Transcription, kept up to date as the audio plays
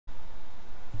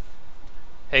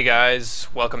Hey guys,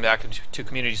 welcome back to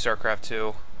Community Starcraft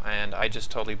 2, and I just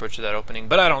totally butchered that opening,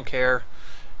 but I don't care.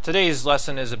 Today's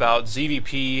lesson is about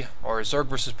ZvP, or Zerg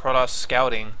versus Protoss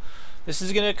scouting. This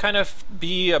is going to kind of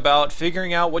be about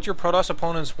figuring out what your Protoss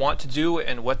opponents want to do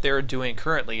and what they're doing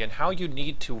currently, and how you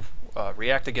need to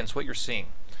react against what you're seeing.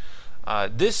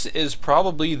 This is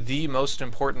probably the most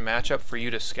important matchup for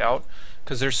you to scout,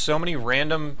 because there's so many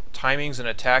random timings and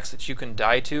attacks that you can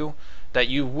die to that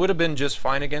you would have been just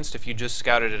fine against if you just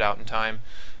scouted it out in time.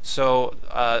 So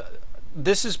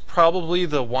this is probably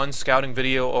the one scouting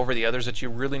video over the others that you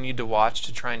really need to watch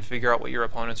to try and figure out what your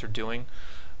opponents are doing.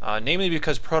 Namely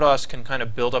because Protoss can kind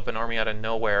of build up an army out of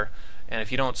nowhere, and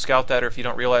if you don't scout that or if you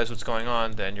don't realize what's going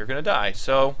on, then you're going to die.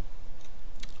 So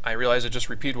I realize I just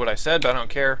repeated what I said, but I don't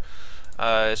care.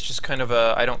 It's just kind of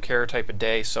a I don't care type of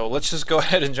day. So let's just go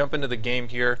ahead and jump into the game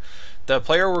here. The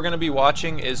player we're going to be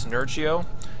watching is Nerchio,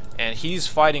 and he's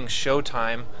fighting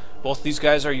Showtime. Both these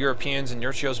guys are Europeans, and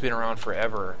Nerchio's been around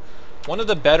forever. One of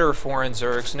the better foreign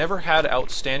Zergs, never had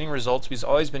outstanding results, but he's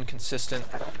always been consistent.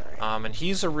 And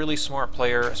he's a really smart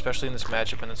player, especially in this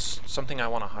matchup, and it's something I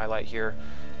want to highlight here.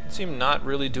 It seems not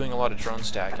really doing a lot of drone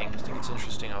stacking. I think it's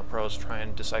interesting how pros try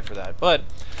and decipher that. But,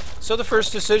 so the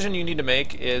first decision you need to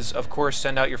make is, of course,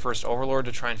 send out your first Overlord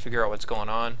to try and figure out what's going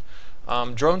on.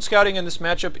 Drone scouting in this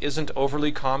matchup isn't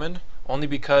overly common, only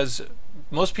because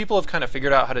most people have kind of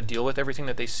figured out how to deal with everything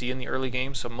that they see in the early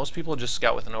game, so most people just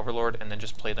scout with an Overlord and then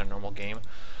just play their normal game.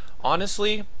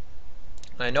 Honestly,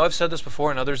 and I know I've said this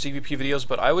before in other ZvP videos,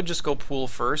 but I would just go pool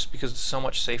first because it's so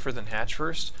much safer than hatch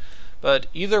first. But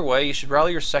either way, you should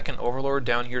rally your second Overlord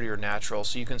down here to your natural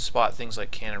so you can spot things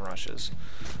like cannon rushes.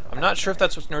 I'm not sure if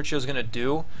that's what Nerchio is going to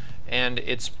do, and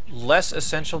it's less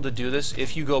essential to do this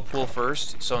if you go pool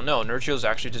first. So no, Nerchio is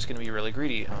actually just going to be really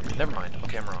greedy. Never mind.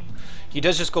 Okay, I'm wrong. He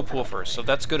does just go pool first, so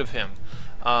that's good of him.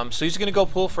 So he's going to go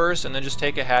pool first and then just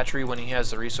take a hatchery when he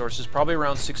has the resources, probably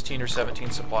around 16 or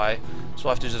 17 supply. So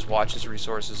we'll have to just watch his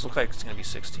resources. Looks like it's going to be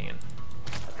 16.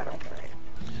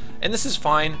 And this is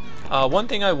fine. One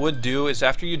thing I would do is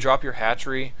after you drop your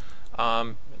hatchery,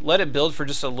 let it build for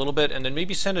just a little bit and then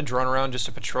maybe send a drone around just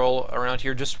to patrol around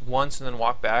here just once and then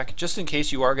walk back. Just in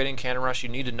case you are getting cannon rush, you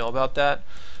need to know about that.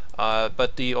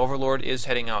 But the Overlord is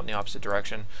heading out in the opposite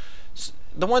direction.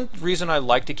 The one reason I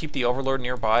like to keep the Overlord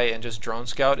nearby and just drone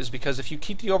scout is because if you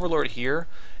keep the Overlord here,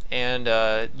 and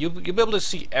you'll be able to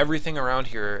see everything around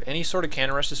here, any sort of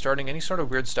cannon rush is starting, any sort of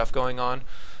weird stuff going on.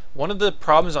 One of the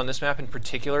problems on this map in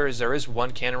particular is there is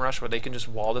one cannon rush where they can just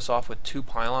wall this off with 2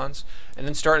 pylons and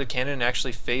then start a cannon and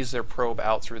actually phase their probe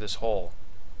out through this hole.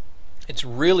 It's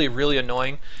really, really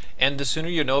annoying, and the sooner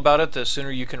you know about it, the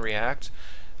sooner you can react.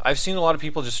 I've seen a lot of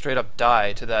people just straight up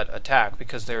die to that attack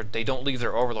because they don't leave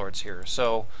their Overlords here.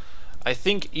 So I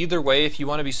think either way, if you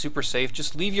want to be super safe,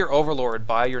 just leave your Overlord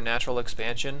by your natural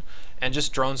expansion and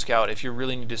just drone scout if you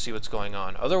really need to see what's going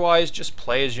on. Otherwise, just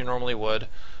play as you normally would,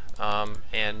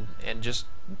 and just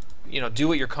do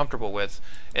what you're comfortable with.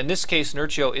 In this case,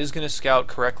 Nerchio is going to scout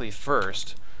correctly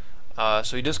first.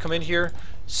 So he does come in here.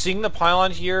 Seeing the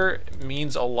pylon here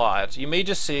means a lot. You may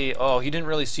just say, oh, he didn't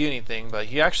really see anything, but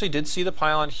he actually did see the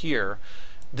pylon here.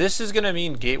 This is going to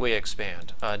mean gateway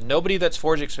expand. Nobody that's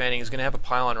forge expanding is going to have a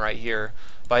pylon right here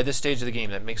by this stage of the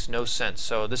game. That makes no sense.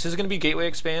 So this is going to be gateway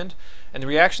expand, and the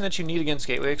reaction that you need against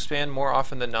gateway expand more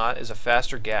often than not is a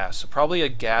faster gas. So probably a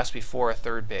gas before a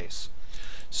third base.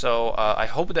 So I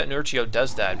hope that Nerchio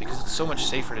does that because it's so much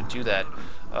safer to do that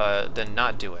than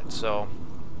not do it. So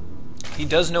he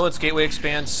does know it's gateway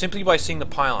expand simply by seeing the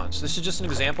pylons. This is just an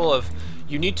example of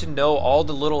you need to know all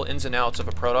the little ins and outs of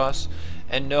a Protoss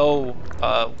and know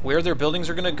where their buildings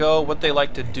are going to go, what they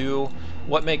like to do,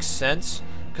 what makes sense.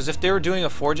 Because if they were doing a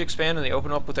forge expand and they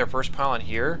open up with their first pylon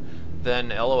here, then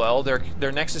LOL,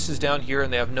 their nexus is down here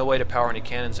and they have no way to power any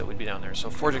cannons that would be down there. So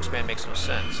forge expand makes no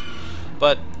sense.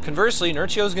 But conversely,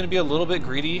 Nerchio is going to be a little bit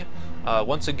greedy.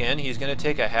 Once again, he's going to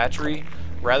take a hatchery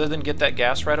rather than get that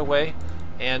gas right away.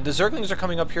 And the Zerglings are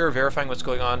coming up here verifying what's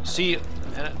going on. See,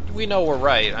 and we know we're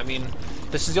right. I mean,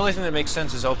 this is the only thing that makes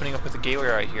sense is opening up with the gateway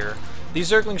right here.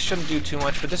 These Zerglings shouldn't do too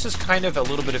much, but this is kind of a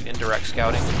little bit of indirect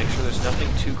scouting to make sure there's nothing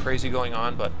too crazy going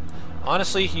on. But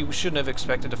honestly, he shouldn't have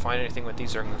expected to find anything with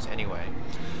these Zerglings anyway.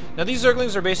 Now these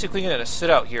Zerglings are basically going to sit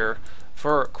out here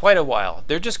for quite a while.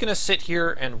 They're just going to sit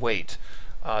here and wait.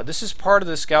 This is part of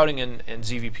the scouting in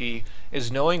ZvP,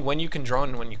 is knowing when you can drone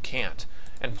and when you can't.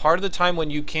 And part of the time when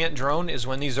you can't drone is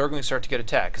when these Zerglings start to get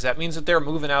attacked, because that means that they're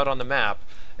moving out on the map,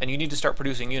 and you need to start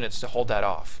producing units to hold that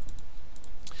off.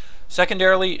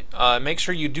 Secondarily, make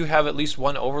sure you do have at least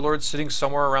one Overlord sitting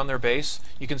somewhere around their base.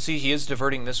 You can see he is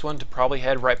diverting this one to probably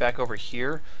head right back over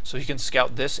here, so he can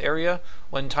scout this area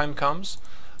when time comes.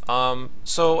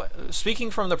 So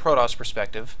speaking from the Protoss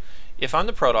perspective, if I'm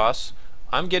the Protoss,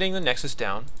 I'm getting the Nexus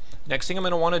down. Next thing I'm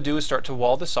going to want to do is start to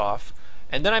wall this off,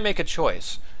 and then I make a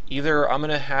choice. Either I'm going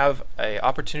to have an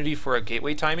opportunity for a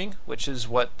gateway timing, which is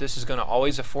what this is going to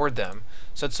always afford them.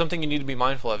 So it's something you need to be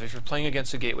mindful of. If you're playing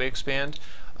against a gateway expand,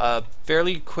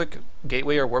 fairly quick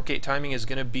gateway or warp gate timing is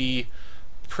going to be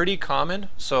pretty common.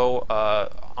 So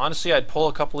honestly, I'd pull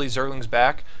a couple of these Zerglings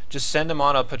back, just send them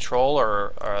on a patrol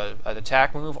or an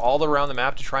attack move all around the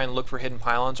map to try and look for hidden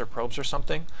pylons or probes or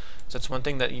something. So that's one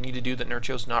thing that you need to do that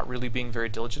Nurchio's not really being very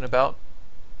diligent about.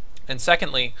 And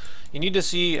secondly, you need to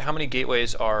see how many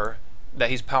gateways are that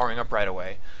he's powering up right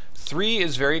away. 3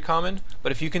 is very common,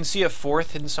 but if you can see a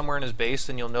 4th hidden somewhere in his base,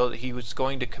 then you'll know that he was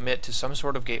going to commit to some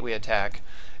sort of gateway attack,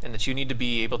 and that you need to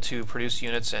be able to produce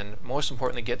units and, most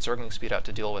importantly, get Zergling speed out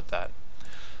to deal with that.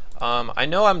 I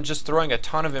know I'm just throwing a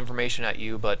ton of information at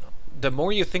you, but the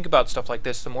more you think about stuff like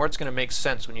this, the more it's going to make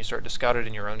sense when you start to scout it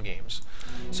in your own games.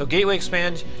 So gateway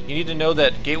expand, you need to know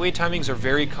that gateway timings are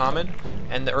very common,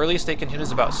 and the earliest they can hit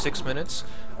is about 6 minutes.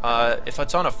 If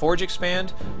it's on a forge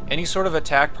expand, any sort of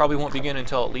attack probably won't begin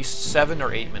until at least 7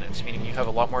 or 8 minutes, meaning you have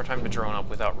a lot more time to drone up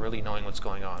without really knowing what's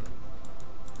going on.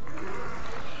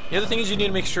 The other things you need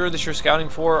to make sure that you're scouting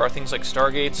for are things like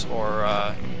Stargates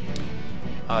or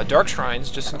Dark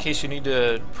Shrines, just in case you need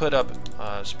to put up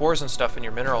spores and stuff in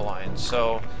your mineral lines.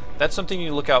 So that's something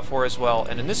you look out for as well.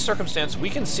 And in this circumstance, we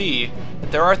can see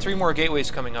that there are 3 more gateways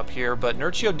coming up here, but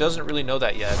Nurchio doesn't really know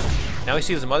that yet. Now he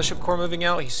sees the mothership core moving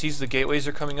out, he sees the gateways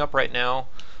are coming up right now.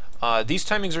 These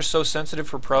timings are so sensitive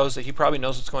for pros that he probably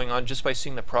knows what's going on just by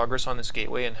seeing the progress on this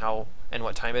gateway and how and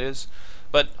what time it is.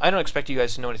 But I don't expect you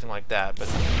guys to know anything like that.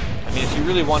 But I mean, if you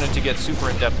really wanted to get super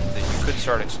in-depth with it, you could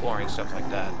start exploring stuff like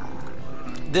that.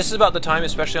 This is about the time,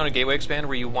 especially on a gateway expand,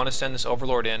 where you want to send this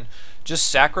Overlord in. Just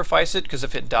sacrifice it, because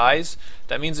if it dies,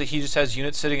 that means that he just has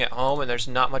units sitting at home and there's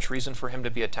not much reason for him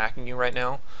to be attacking you right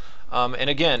now. And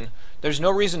again, there's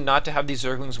no reason not to have these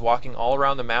Zerglings walking all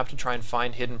around the map to try and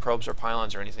find hidden probes or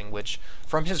pylons or anything, which,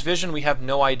 from his vision, we have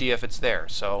no idea if it's there.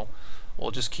 So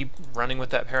we'll just keep running with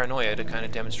that paranoia to kind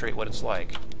of demonstrate what it's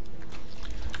like.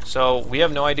 So we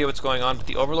have no idea what's going on, but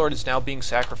the Overlord is now being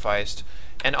sacrificed.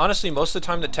 And honestly, most of the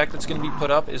time the tech that's going to be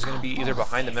put up is going to be either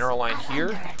behind the mineral line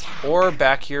here or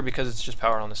back here, because it's just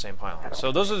powered on the same pylon.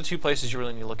 So those are the 2 places you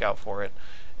really need to look out for it.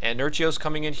 And Nurchio's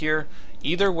coming in here.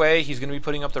 Either way, he's going to be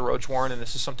putting up the Roach Warren, and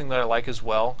this is something that I like as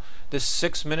well. This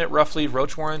 6-minute roughly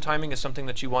Roach Warren timing is something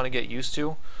that you want to get used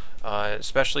to,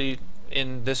 especially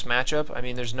in this matchup. I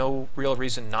mean, there's no real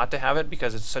reason not to have it,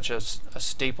 because it's such a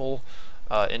staple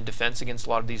in defense against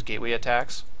a lot of these gateway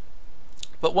attacks.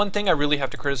 But one thing I really have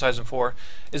to criticize him for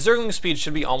is Zergling speed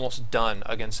should be almost done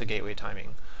against the gateway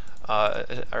timing,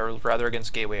 or rather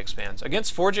against gateway expands.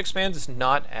 Against forge expands it's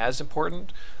not as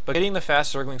important, but getting the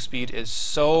fast Zergling speed is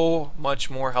so much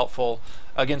more helpful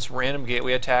against random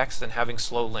gateway attacks than having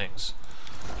slow lings.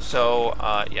 So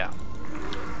yeah,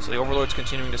 so the Overlord's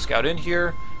continuing to scout in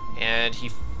here, and he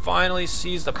finally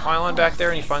sees the pylon back there,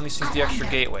 and he finally sees the extra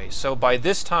gateway. So by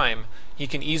this time he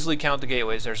can easily count the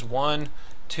gateways. There's 1,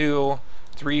 2,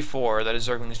 3, 4 that his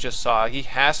Zerglings just saw. He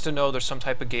has to know there's some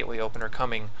type of gateway opener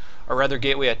coming, or rather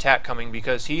gateway attack coming,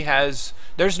 because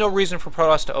there's no reason for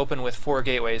Protoss to open with 4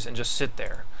 gateways and just sit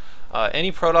there.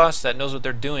 Any Protoss that knows what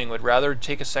they're doing would rather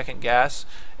take a second gas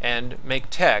and make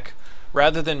tech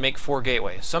rather than make 4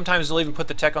 gateways. Sometimes they'll even put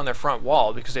the tech on their front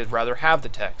wall because they'd rather have the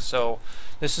tech. So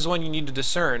this is when you need to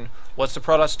discern what's the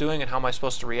Protoss doing and how am I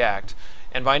supposed to react.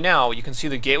 And by now, you can see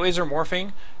the gateways are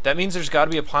morphing. That means there's got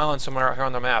to be a pylon somewhere out here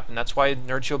on the map, and that's why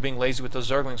Nurchio being lazy with those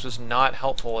Zerglings was not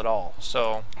helpful at all.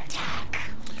 So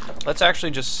let's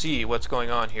actually just see what's going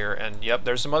on here. And yep,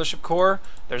 there's the mothership core,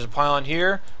 there's a pylon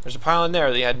here, there's a pylon there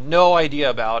that he had no idea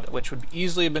about, which would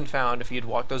easily have been found if he had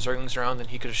walked those Zerglings around,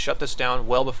 and he could have shut this down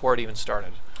well before it even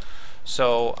started.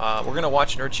 So we're going to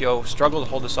watch Nurchio struggle to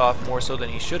hold this off more so than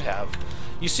he should have.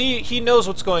 You see, he knows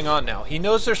what's going on now. He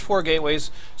knows there's 4 gateways,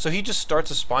 so he just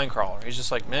starts a spine crawler. He's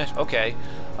just like, meh, okay.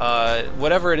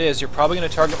 Whatever it is, you're probably going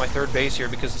to target my 3rd base here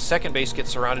because the 2nd base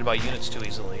gets surrounded by units too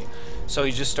easily. So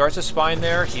he just starts a spine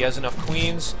there. He has enough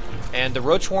queens, and the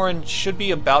Roach Warren should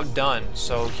be about done,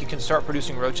 so he can start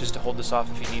producing roaches to hold this off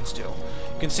if he needs to.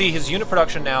 You can see his unit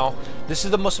production now. This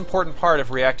is the most important part of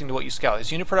reacting to what you scout.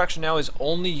 His unit production now is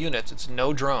only units. It's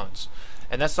no drones.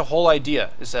 And that's the whole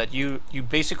idea, is that you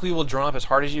basically will drone up as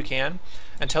hard as you can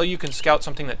until you can scout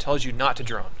something that tells you not to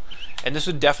drone. And this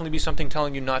would definitely be something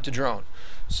telling you not to drone.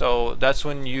 So that's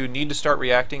when you need to start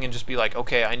reacting and just be like,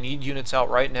 okay, I need units out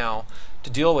right now to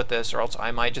deal with this, or else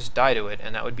I might just die to it,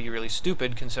 and that would be really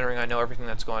stupid considering I know everything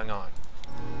that's going on.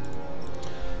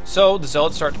 So the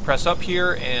Zealots start to press up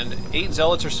here, and 8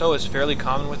 Zealots or so is fairly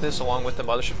common with this, along with the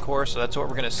Mothership Core, so that's what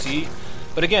we're going to see.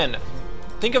 But again,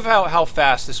 think of how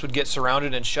fast this would get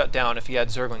surrounded and shut down if he had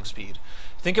Zergling speed.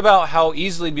 Think about how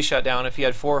easily it'd be shut down if he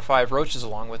had 4 or 5 Roaches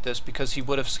along with this, because he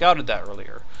would have scouted that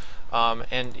earlier.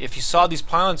 And if he saw these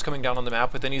pylons coming down on the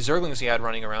map with any Zerglings he had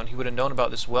running around, he would have known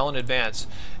about this well in advance,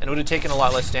 and would have taken a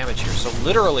lot less damage here. So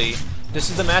literally, this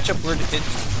is the matchup where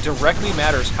it directly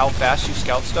matters how fast you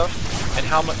scout stuff, and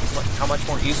how much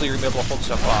more easily you're able to hold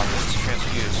stuff off when it's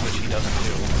transfused, which he doesn't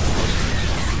do.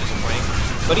 Disappointing.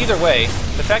 But either way,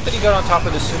 the fact that he got on top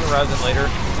of this sooner rather than later,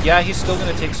 yeah, he's still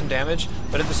going to take some damage,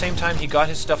 but at the same time, he got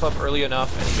his stuff up early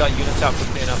enough, and he got units out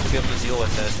quickly enough to be able to deal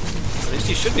with it. At least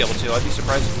he should be able to. I'd be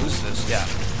surprised if he loses this. Yeah.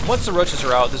 Once the Roaches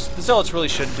are out, the Zealots really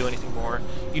shouldn't do anything more.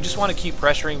 You just want to keep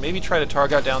pressuring, maybe try to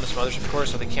target down this Mothership Core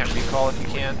so they can't recall if you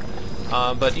can.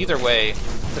 But either way,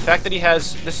 the fact that he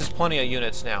has, this is plenty of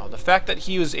units now. The fact that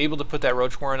he was able to put that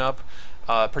Roach Warren up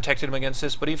protected him against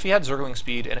this, but if he had Zergling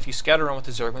speed, and if he scattered around with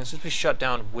his Zerglings, this would be shut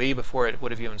down way before it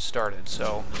would have even started.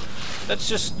 So that's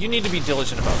just, you need to be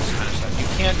diligent about this kind of stuff. You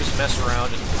can't just mess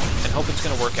around and hope it's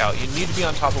going to work out. You need to be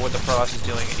on top of what the Protoss is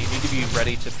doing, and you need to be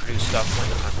ready to produce stuff when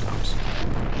the time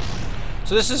comes.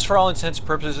 So this is, for all intents and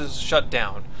purposes, shut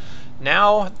down.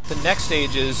 Now, the next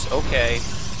stage is, okay,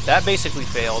 that basically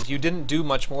failed. You didn't do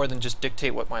much more than just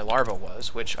dictate what my larva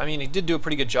was, which, I mean, he did do a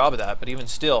pretty good job of that, but even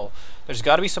still, there's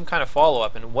got to be some kind of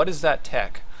follow-up, and what is that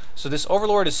tech? So this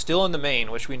Overlord is still in the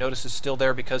main, which we notice is still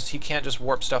there because he can't just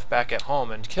warp stuff back at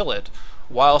home and kill it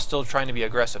while still trying to be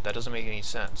aggressive. That doesn't make any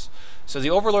sense. So the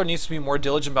Overlord needs to be more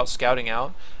diligent about scouting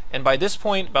out, and by this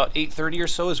point, about 8:30 or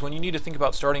so, is when you need to think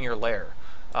about starting your lair.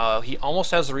 He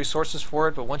almost has the resources for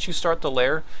it, but once you start the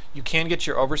lair, you can get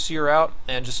your Overseer out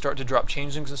and just start to drop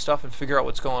changelings and stuff and figure out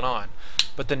what's going on.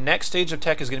 But the next stage of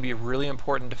tech is going to be really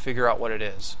important to figure out what it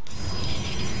is.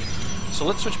 So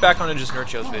let's switch back onto just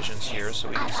Nurcho's visions here so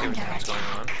we can see everything that's going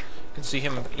on. You can see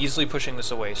him easily pushing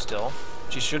this away still,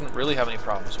 which he shouldn't really have any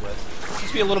problems with.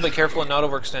 Just be a little bit careful and not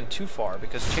overextend too far,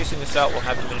 because chasing this out will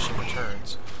have diminishing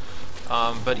returns.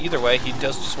 But either way, he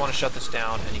does just want to shut this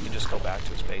down, and he can just go back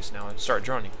to his base now and start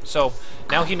droning. So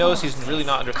now he knows he's really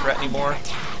not under threat anymore,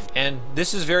 and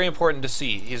this is very important to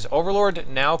see. His Overlord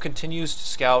now continues to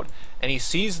scout, and he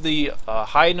sees the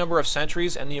high number of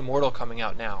sentries and the Immortal coming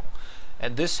out now.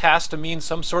 And this has to mean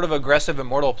some sort of aggressive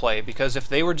Immortal play, because if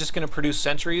they were just going to produce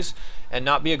sentries and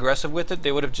not be aggressive with it,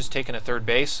 they would have just taken a third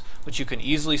base, which you can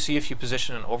easily see if you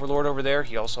position an Overlord over there.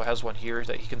 He also has one here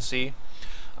that you can see.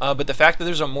 But the fact that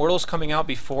there's Immortals coming out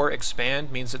before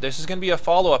Expand means that this is going to be a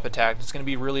follow-up attack that's going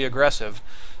to be really aggressive.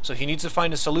 So he needs to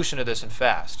find a solution to this, and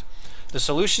fast. The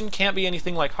solution can't be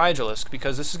anything like Hydralisk,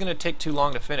 because this is going to take too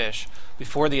long to finish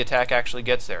before the attack actually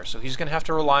gets there. So he's going to have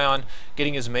to rely on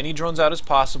getting as many drones out as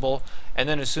possible, and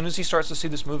then as soon as he starts to see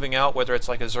this moving out, whether it's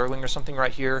like a Zergling or something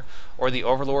right here, or the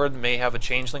Overlord may have a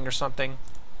Changeling or something,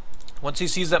 once he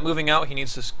sees that moving out, he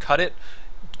needs to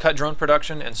cut drone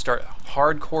production and start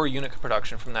hardcore unit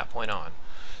production from that point on.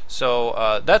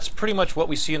 So that's pretty much what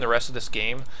we see in the rest of this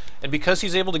game, and because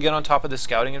he's able to get on top of this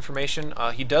scouting information,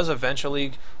 he does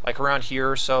eventually, like around here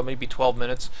or so, maybe 12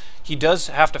 minutes, he does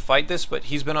have to fight this, but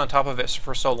he's been on top of it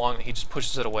for so long that he just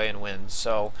pushes it away and wins.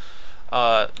 So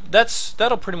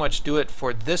that'll pretty much do it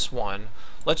for this one.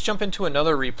 Let's jump into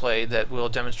another replay that will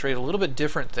demonstrate a little bit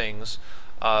different things,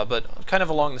 but kind of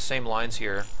along the same lines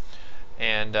here.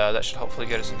 And that should hopefully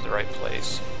get us into the right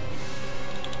place,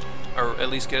 or at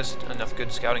least get us enough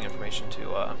good scouting information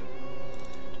to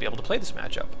be able to play this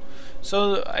matchup.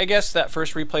 So I guess that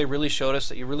first replay really showed us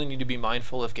that you really need to be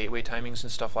mindful of gateway timings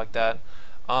and stuff like that.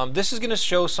 This is going to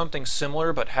show something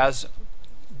similar, but has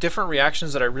different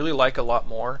reactions that I really like a lot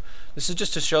more. This is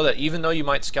just to show that even though you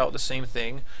might scout the same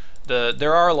thing,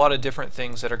 there are a lot of different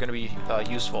things that are going to be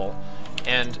useful.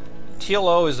 And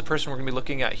TLO is the person we're going to be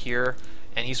looking at here,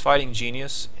 and he's fighting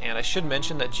Genius. And I should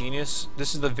mention that Genius,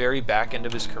 this is the very back end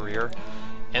of his career,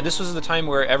 and this was the time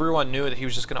where everyone knew that he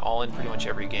was just going to all-in pretty much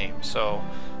every game. So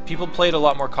people played a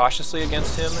lot more cautiously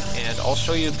against him, and I'll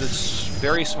show you the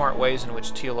very smart ways in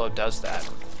which TLO does that.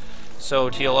 So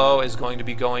TLO is going to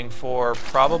be going for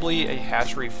probably a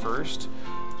hatchery first,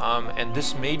 and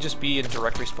this may just be in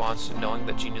direct response to knowing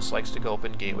that Genius likes to go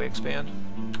open gateway expand.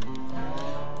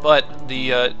 But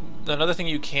another thing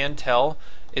you can tell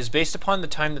is based upon the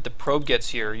time that the probe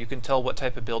gets here, you can tell what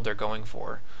type of build they're going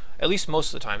for. At least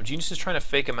most of the time. Genius is trying to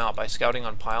fake him out by scouting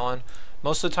on Pylon.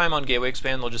 Most of the time on Gateway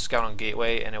Expand, they'll just scout on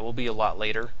Gateway, and it will be a lot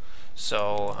later.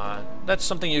 So that's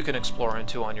something you can explore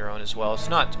into on your own as well. It's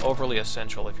not overly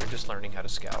essential if you're just learning how to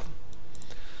scout.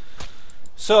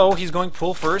 So he's going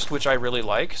pool first, which I really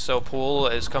like. So pool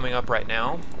is coming up right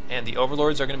now, and the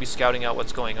overlords are going to be scouting out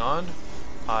what's going on.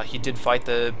 He did fight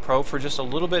the probe for just a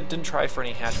little bit, didn't try for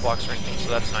any hatch blocks or anything, so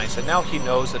that's nice. And now he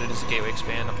knows that it is a gateway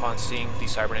expand upon seeing the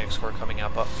cybernetic score coming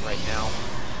up right now.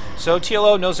 So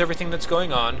TLO knows everything that's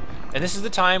going on, and this is the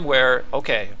time where,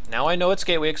 okay, now I know it's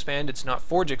gateway expand, it's not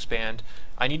forge expand.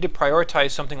 I need to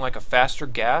prioritize something like a faster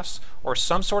gas or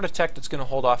some sort of tech that's going to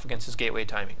hold off against his gateway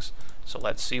timings. So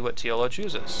let's see what TLO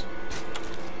chooses.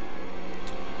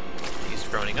 He's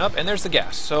droning up, and there's the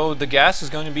gas. So the gas is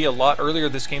going to be a lot earlier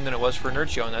this game than it was for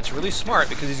Inertio, and that's really smart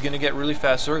because he's going to get really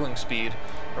fast Zergling speed.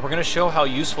 And we're going to show how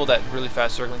useful that really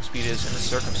fast Zergling speed is in this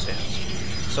circumstance.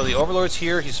 So the Overlord's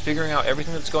here, he's figuring out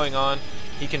everything that's going on.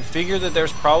 He can figure that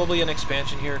there's probably an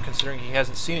expansion here considering he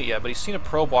hasn't seen it yet, but he's seen a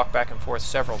probe walk back and forth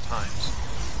several times.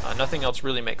 Nothing else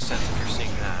really makes sense if you're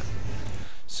seeing that.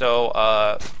 So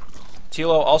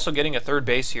TLO also getting a third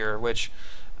base here, which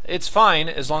it's fine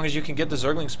as long as you can get the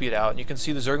Zergling speed out. And you can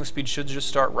see the Zergling speed should just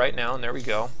start right now, and there we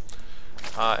go.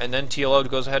 And then TLO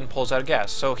goes ahead and pulls out a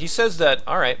gas. So he says that,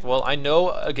 alright, well, I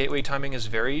know a gateway timing is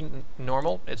very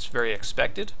normal, it's very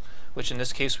expected, which in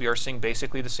this case we are seeing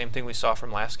basically the same thing we saw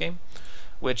from last game,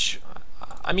 which,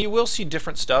 I mean, we'll see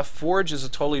different stuff. Forge is a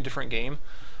totally different game,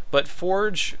 but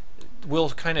Forge will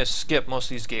kind of skip most of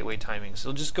these gateway timings.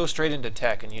 It'll just go straight into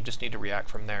tech, and you just need to react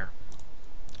from there.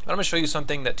 I'm going to show you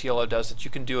something that TLO does that you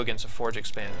can do against a Forge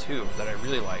expand too, that I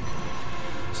really like.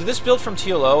 So this build from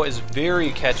TLO is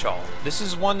very catch-all. This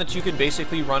is one that you can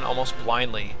basically run almost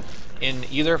blindly in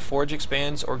either Forge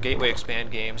expands or gateway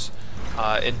expand games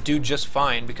and do just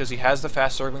fine because he has the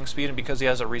fast Zergling speed and because he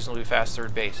has a reasonably fast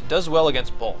third base. It does well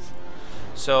against both.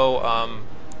 So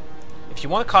if you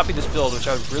want to copy this build, which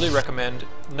I would really recommend,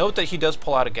 note that he does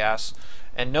pull out a gas,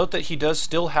 and note that he does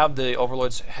still have the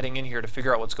Overlords heading in here to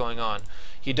figure out what's going on.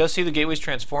 He does see the gateways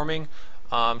transforming.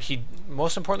 He,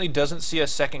 most importantly, doesn't see a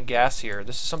second gas here.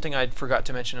 This is something I forgot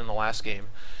to mention in the last game,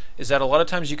 is that a lot of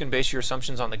times you can base your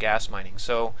assumptions on the gas mining.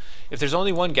 So if there's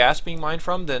only one gas being mined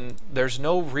from, then there's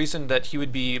no reason that he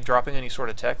would be dropping any sort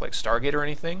of tech like Stargate or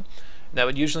anything. That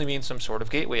would usually mean some sort of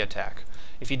gateway attack.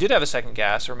 If he did have a second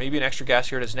gas, or maybe an extra gas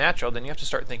here at his natural, then you have to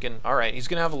start thinking, alright, he's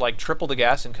going to have like triple the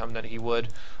gas income that he would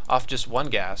off just one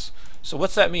gas. So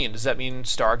what's that mean? Does that mean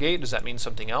Stargate? Does that mean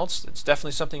something else? It's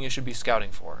definitely something you should be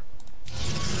scouting for.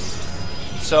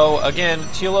 So again,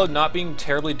 TLO not being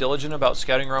terribly diligent about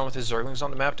scouting around with his Zerglings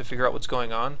on the map to figure out what's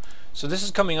going on. So this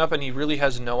is coming up and he really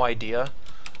has no idea.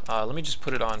 Let me just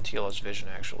put it on TLO's vision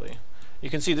actually. You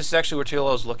can see this is actually where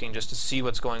TLO is looking just to see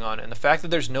what's going on. And the fact that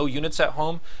there's no units at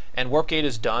home and Warp Gate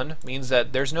is done means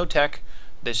that there's no tech.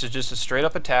 This is just a straight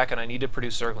up attack and I need to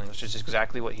produce Zerglings, which is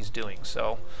exactly what he's doing.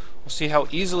 So we'll see how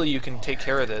easily you can take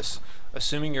care of this,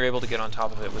 assuming you're able to get on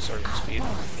top of it with Zergling speed.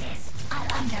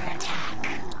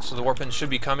 So the Warpin should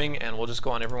be coming, and we'll just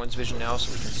go on everyone's vision now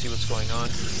so we can see what's going on.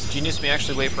 Genius may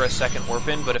actually wait for a second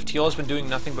Warpin, but if TLO's been doing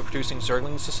nothing but producing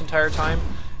Zerglings this entire time,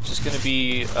 it's just going to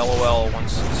be LOL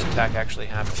once this attack actually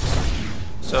happens.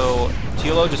 So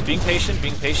TLO just being patient,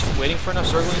 waiting for enough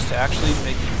Zerglings to actually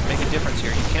make a difference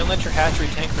here. You can't let your hatchery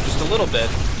tank for just a little bit,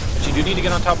 but you do need to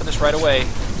get on top of this right away.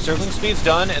 Zergling speed's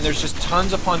done, and there's just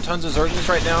tons upon tons of Zerglings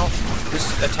right now.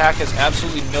 This attack has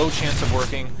absolutely no chance of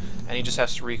working, and he just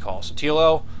has to recall. So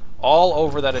TLO all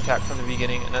over that attack from the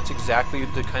beginning, and that's exactly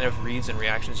the kind of reads and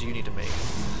reactions you need to make.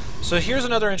 So here's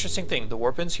another interesting thing. The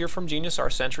Warpins here from Genius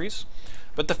are sentries,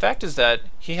 but the fact is that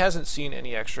he hasn't seen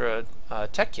any extra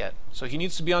tech yet. So he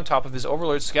needs to be on top of his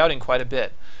Overlord scouting quite a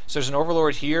bit. So there's an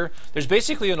Overlord here. There's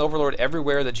basically an Overlord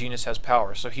everywhere that Genius has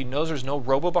power. So he knows there's no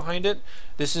robo behind it.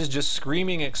 This is just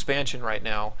screaming expansion right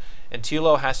now, and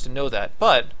TLO has to know that.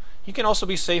 But he can also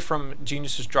be safe from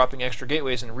Genius just dropping extra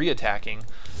gateways and re-attacking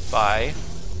by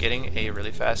getting a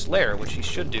really fast lair, which he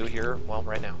should do here, well,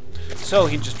 right now. So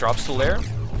he just drops the lair,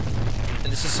 and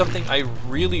this is something I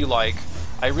really like.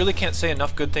 I really can't say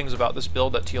enough good things about this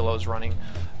build that TLO is running,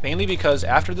 mainly because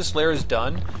after this lair is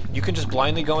done, you can just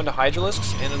blindly go into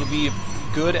Hydralisks, and it'll be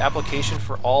good application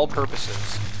for all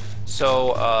purposes.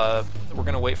 So we're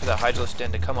going to wait for that Hydralisk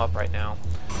den to come up right now.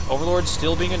 Overlord's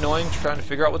still being annoying, trying to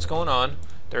figure out what's going on.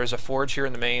 There's a Forge here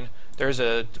in the main. There's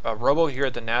a Robo here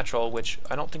at the natural, which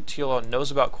I don't think TLO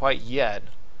knows about quite yet.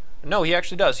 No, he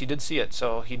actually does. He did see it,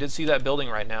 so he did see that building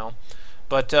right now.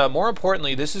 But more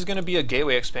importantly, this is going to be a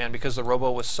gateway expand because the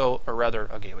Robo was so, or rather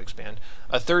a gateway expand,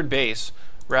 a third base,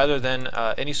 rather than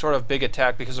any sort of big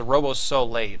attack because the Robo is so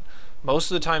late.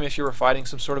 Most of the time, if you were fighting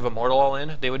some sort of Immortal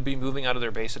all-in, they would be moving out of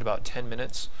their base at about 10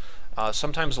 minutes.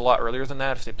 Sometimes a lot earlier than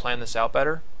that if they plan this out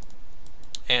better.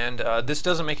 And this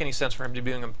doesn't make any sense for him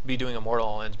to be doing a mortal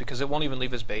all-ins, because it won't even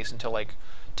leave his base until like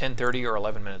 10:30 or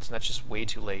 11 minutes, and that's just way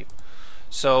too late.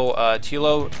 So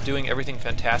Tilo doing everything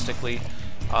fantastically.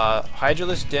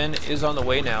 Hydralisk Den is on the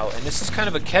way now, and this is kind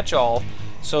of a catch-all.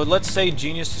 So let's say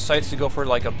Genius decides to go for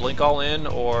like a blink all-in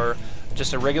or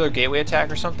just a regular gateway attack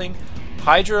or something.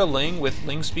 Hydra Ling with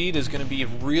Ling speed is going to be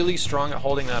really strong at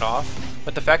holding that off,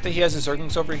 but the fact that he has his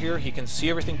Zerglings over here, he can see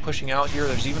everything pushing out here.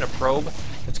 There's even a probe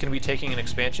that's going to be taking an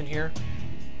expansion here.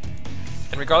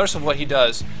 And regardless of what he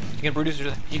does, he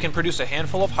can produce a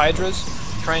handful of Hydras,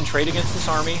 try and trade against this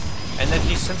army, and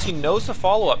then since he knows the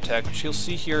follow-up tech, which you'll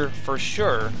see here for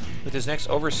sure with his next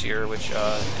Overseer, which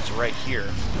is right here,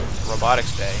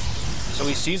 Robotics Bay. So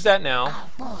he sees that now.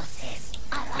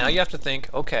 Now you have to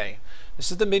think, okay,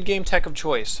 this is the mid-game tech of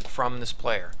choice from this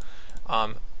player.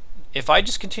 If I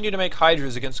just continue to make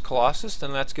Hydras against Colossus,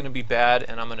 then that's going to be bad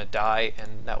and I'm going to die,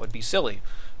 and that would be silly.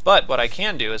 But what I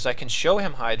can do is I can show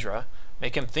him Hydra,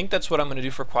 make him think that's what I'm going to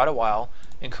do for quite a while,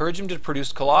 encourage him to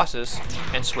produce Colossus,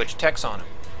 and switch techs on him.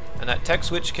 And that tech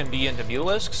switch can be into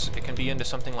Mutalisks, it can be into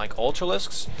something like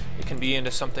Ultralisks, it can be into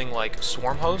something like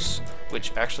Swarm Hosts,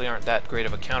 which actually aren't that great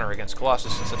of a counter against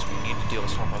Colossus, since that's what we need to deal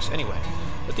with Swarm Hosts anyway.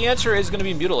 But the answer is going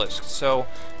to be Mutalisks. So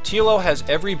Tilo has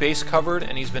every base covered,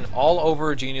 and he's been all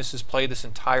over Genius's play this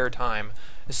entire time.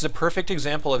 This is a perfect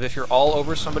example of if you're all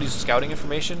over somebody's scouting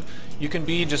information, you can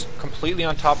be just completely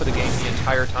on top of the game the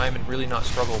entire time and really not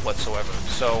struggle whatsoever.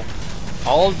 So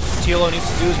all Tilo needs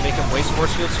to do is make him waste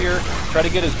force fields here, try to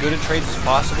get as good a trades as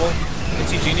possible. You can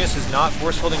see Genius is not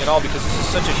force fielding at all because this is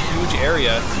such a huge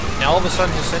area. Now all of a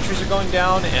sudden his sentries are going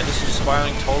down and this is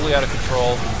spiraling totally out of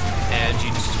control, and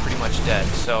Genius is pretty much dead.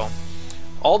 So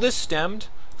all this stemmed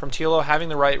from Tilo having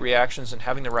the right reactions and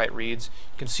having the right reads.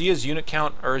 You can see his unit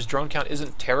count, or his drone count,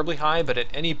 isn't terribly high, but at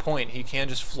any point he can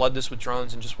just flood this with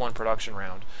drones in just one production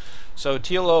round. So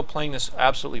Tilo playing this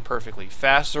absolutely perfectly.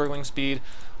 Fast Zergling speed,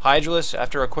 Hydralisk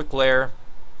after a quick lair,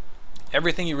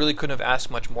 everything you really couldn't have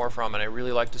asked much more from, and I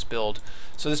really like this build.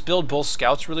 So this build both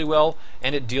scouts really well,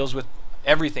 and it deals with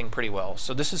everything pretty well.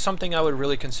 So this is something I would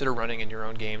really consider running in your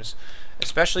own games,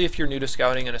 especially if you're new to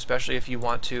scouting, and especially if you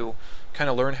want to kind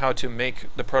of learn how to make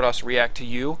the Protoss react to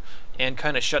you and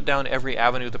kind of shut down every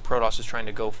avenue the Protoss is trying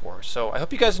to go for. So I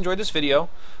hope you guys enjoyed this video.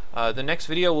 The next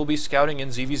video will be scouting in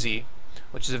ZvZ,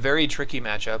 which is a very tricky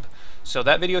matchup. So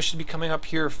that video should be coming up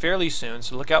here fairly soon,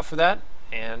 so look out for that.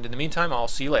 And in the meantime, I'll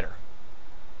see you later.